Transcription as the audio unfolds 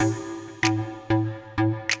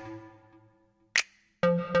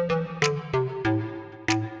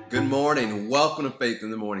morning. Welcome to Faith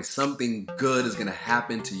in the Morning. Something good is going to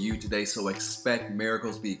happen to you today, so expect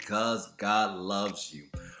miracles because God loves you.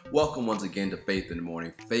 Welcome once again to Faith in the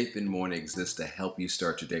Morning. Faith in the Morning exists to help you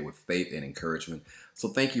start your day with faith and encouragement. So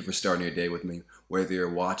thank you for starting your day with me. Whether you're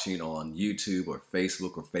watching on YouTube or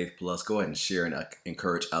Facebook or Faith Plus, go ahead and share and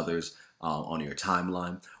encourage others on your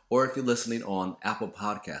timeline. Or if you're listening on Apple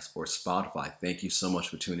Podcasts or Spotify, thank you so much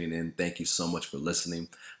for tuning in. Thank you so much for listening.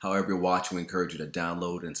 However you're watching, we encourage you to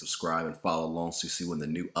download and subscribe and follow along so you see when the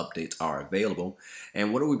new updates are available.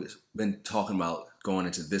 And what have we been talking about going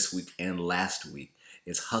into this week and last week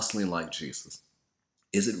is hustling like Jesus.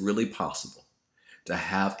 Is it really possible to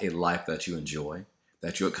have a life that you enjoy,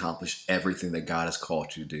 that you accomplish everything that God has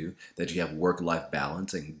called you to do, that you have work-life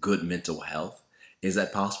balance and good mental health? Is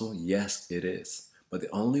that possible? Yes, it is. But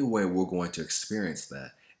the only way we're going to experience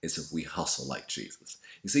that is if we hustle like Jesus.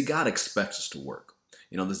 You see, God expects us to work.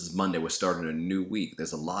 This is Monday. We're starting a new week.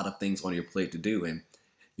 There's a lot of things on your plate to do, and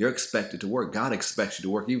you're expected to work. God expects you to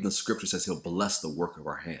work. Even the scripture says he'll bless the work of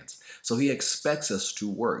our hands. So he expects us to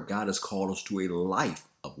work. God has called us to a life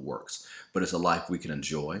of works, but it's a life we can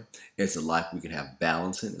enjoy. It's a life we can have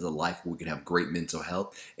balance in. It's a life where we can have great mental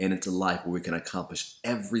health, and it's a life where we can accomplish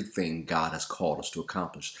everything God has called us to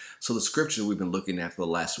accomplish. So the scripture we've been looking at for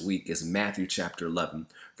the last week is Matthew chapter 11,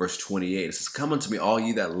 verse 28. It says, "Come unto me, all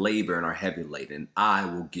ye that labor and are heavy laden, and I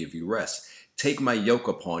will give you rest. Take my yoke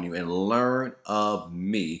upon you and learn of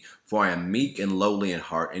me, for I am meek and lowly in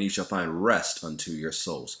heart, and ye shall find rest unto your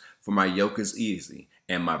souls. For my yoke is easy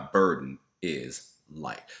and my burden is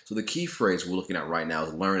light." So the key phrase we're looking at right now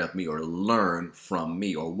is learn of me, or learn from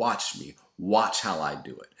me, or watch me. Watch how I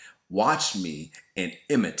do it. Watch me and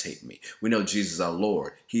imitate me. We know Jesus is our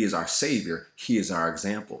Lord. He is our Savior. He is our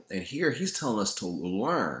example. And here he's telling us to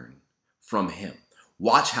learn from him.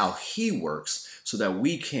 Watch how he works so that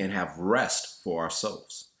we can have rest for our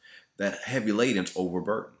souls. That heavy laden's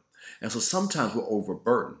overburdened. And so sometimes we're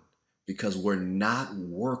overburdened because we're not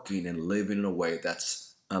working and living in a way that's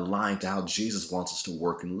aligned to how Jesus wants us to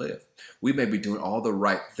work and live. We may be doing all the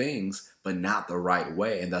right things, but not the right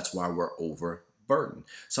way, and that's why we're overburdened.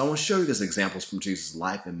 So I want to show you these examples from Jesus'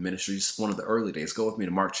 life and ministry, just one of the early days. Go with me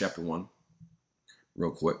to Mark chapter 1,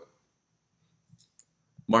 real quick.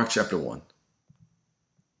 Mark chapter 1.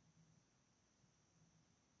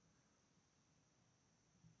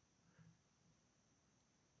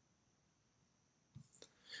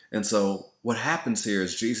 And so what happens here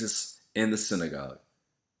is Jesus in the synagogue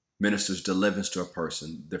ministers deliverance to a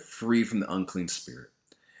person. They're free from the unclean spirit.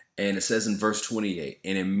 And it says in verse 28,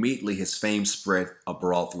 "And immediately his fame spread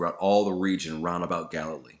abroad throughout all the region round about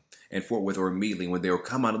Galilee. And forthwith or immediately when they were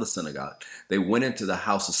come out of the synagogue, they went into the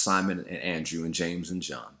house of Simon and Andrew and James and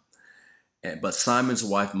John. But Simon's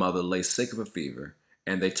wife mother lay sick of a fever,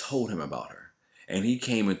 and they told him about her. And he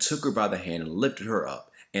came and took her by the hand and lifted her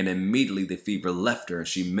up. And immediately the fever left her, and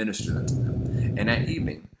she ministered unto them. And at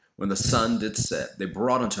evening, when the sun did set, they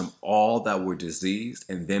brought unto him all that were diseased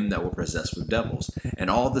and them that were possessed with devils. And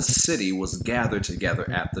all the city was gathered together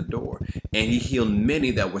at the door. And he healed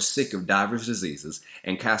many that were sick of divers diseases,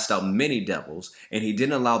 and cast out many devils. And he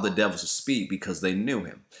didn't allow the devils to speak, because they knew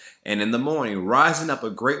him. And in the morning, rising up a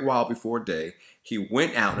great while before day, he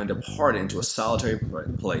went out and departed into a solitary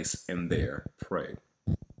place, and there prayed.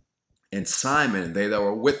 And Simon and they that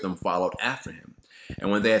were with him followed after him. And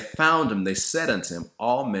when they had found him, they said unto him,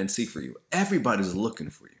 All men seek for you." Everybody's looking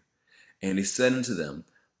for you. "And he said unto them,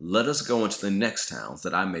 Let us go into the next towns,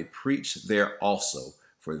 that I may preach there also,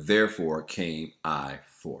 for therefore came I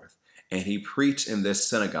forth. And he preached in their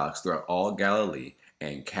synagogues throughout all Galilee,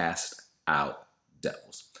 and cast out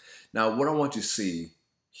devils." Now, what I want you to see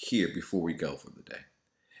here before we go for the day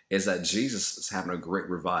is that Jesus is having a great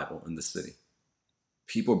revival in the city.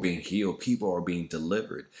 People are being healed. People are being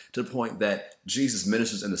delivered, to the point that Jesus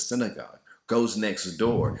ministers in the synagogue, goes next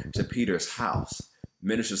door to Peter's house,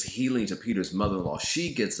 ministers healing to Peter's mother-in-law.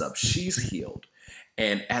 She gets up. She's healed.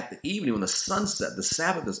 And at the evening, when the sun set, the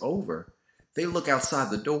Sabbath is over, they look outside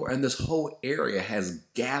the door, and this whole area has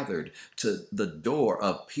gathered to the door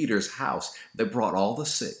of Peter's house. They brought all the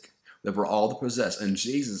sick. They brought all the possessed, and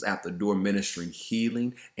Jesus at the door ministering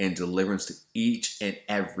healing and deliverance to each and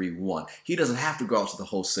every one. He doesn't have to go out to the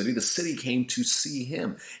whole city. The city came to see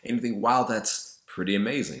him. And you think, wow, that's pretty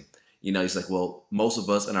amazing. He's like, well, most of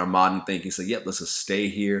us in our modern thinking say, yep, let's just stay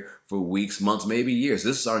here for weeks, months, maybe years.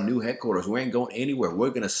 This is our new headquarters. We ain't going anywhere. We're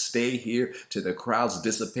going to stay here till the crowds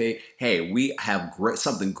dissipate. Hey, we have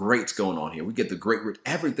something great's going on here. We get the great,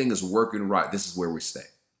 everything is working right. This is where we stay.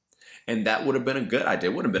 And that would have been a good idea.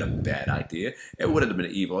 It wouldn't have been a bad idea. It would have been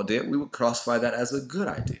an evil idea. We would classify that as a good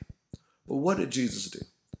idea. But what did Jesus do?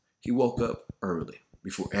 He woke up early.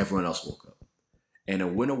 before everyone else woke up. And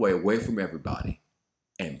it went away from everybody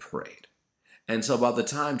and prayed. And so by the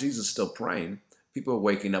time Jesus is still praying, people are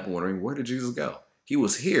waking up and wondering, where did Jesus go? He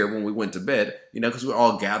was here when we went to bed, because we're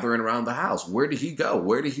all gathering around the house. Where did he go?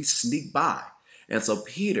 Where did he sneak by? And so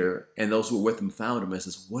Peter and those who were with him found him and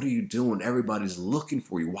says, what are you doing? Everybody's looking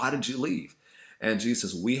for you. Why did you leave? And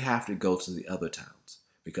Jesus says, we have to go to the other towns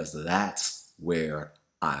because that's where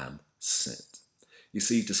I'm sent. You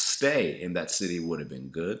see, to stay in that city would have been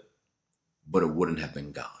good, but it wouldn't have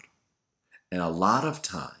been God. And a lot of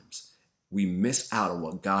times we miss out on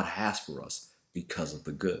what God has for us because of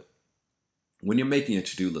the good. When you're making a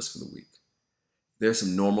to-do list for the week, there's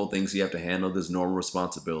some normal things you have to handle. There's normal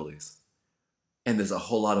responsibilities. And there's a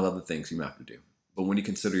whole lot of other things you have to do. But when you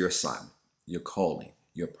consider your assignment, your calling,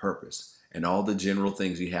 your purpose, and all the general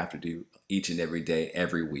things you have to do each and every day,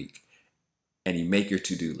 every week, and you make your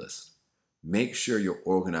to-do list, make sure you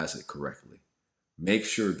organize it correctly. Make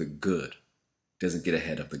sure the good doesn't get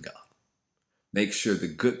ahead of the God. Make sure the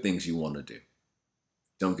good things you want to do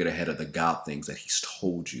don't get ahead of the God things that he's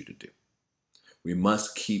told you to do. We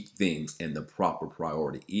must keep things in the proper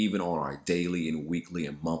priority, even on our daily and weekly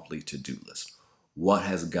and monthly to-do list. What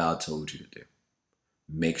has God told you to do?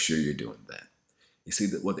 Make sure you're doing that. You see,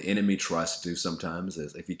 that what the enemy tries to do sometimes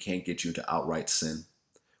is if he can't get you into outright sin,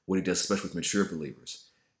 what he does, especially with mature believers,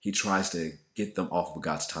 he tries to get them off of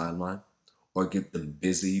God's timeline or get them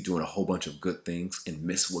busy doing a whole bunch of good things and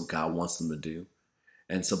miss what God wants them to do.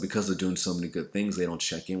 And so because they're doing so many good things, they don't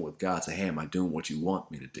check in with God, say, hey, am I doing what you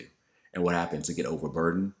want me to do? And what happens? They get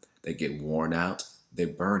overburdened, they get worn out, they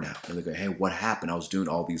burn out. And they go, hey, what happened? I was doing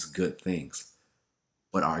all these good things.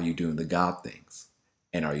 But are you doing the God things?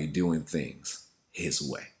 And are you doing things his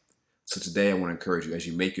way? So today I want to encourage you, as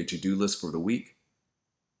you make your to-do list for the week,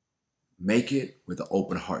 make it with an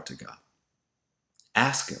open heart to God.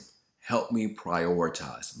 Ask him, help me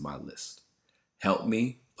prioritize my list. Help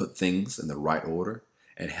me put things in the right order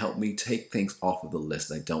and help me take things off of the list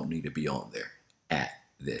that don't need to be on there at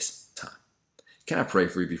this time. Can I pray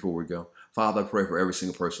for you before we go? Father, I pray for every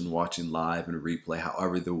single person watching live and replay,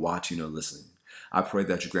 however they're watching or listening. I pray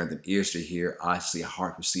that you grant them ears to hear, eyes to see, a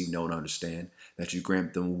heart to receive, know, and understand, that you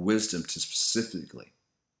grant them wisdom to specifically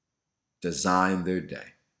design their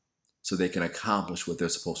day so they can accomplish what they're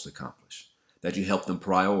supposed to accomplish, that you help them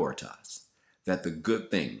prioritize, that the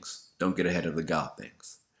good things don't get ahead of the God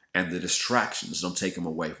things, and the distractions don't take them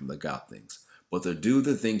away from the God things, but to do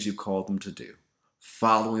the things you called them to do,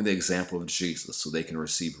 following the example of Jesus so they can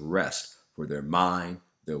receive rest for their mind,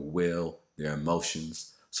 their will, their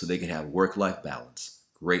emotions, so they can have work-life balance,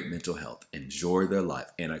 great mental health, enjoy their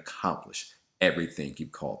life, and accomplish everything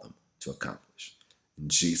you've called them to accomplish. In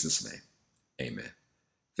Jesus' name, amen.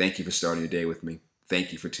 Thank you for starting your day with me.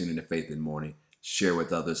 Thank you for tuning to Faith in the Morning. Share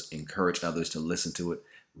with others, encourage others to listen to it,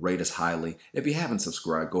 rate us highly. If you haven't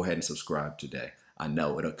subscribed, go ahead and subscribe today. I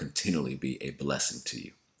know it'll continually be a blessing to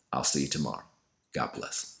you. I'll see you tomorrow. God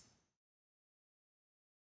bless.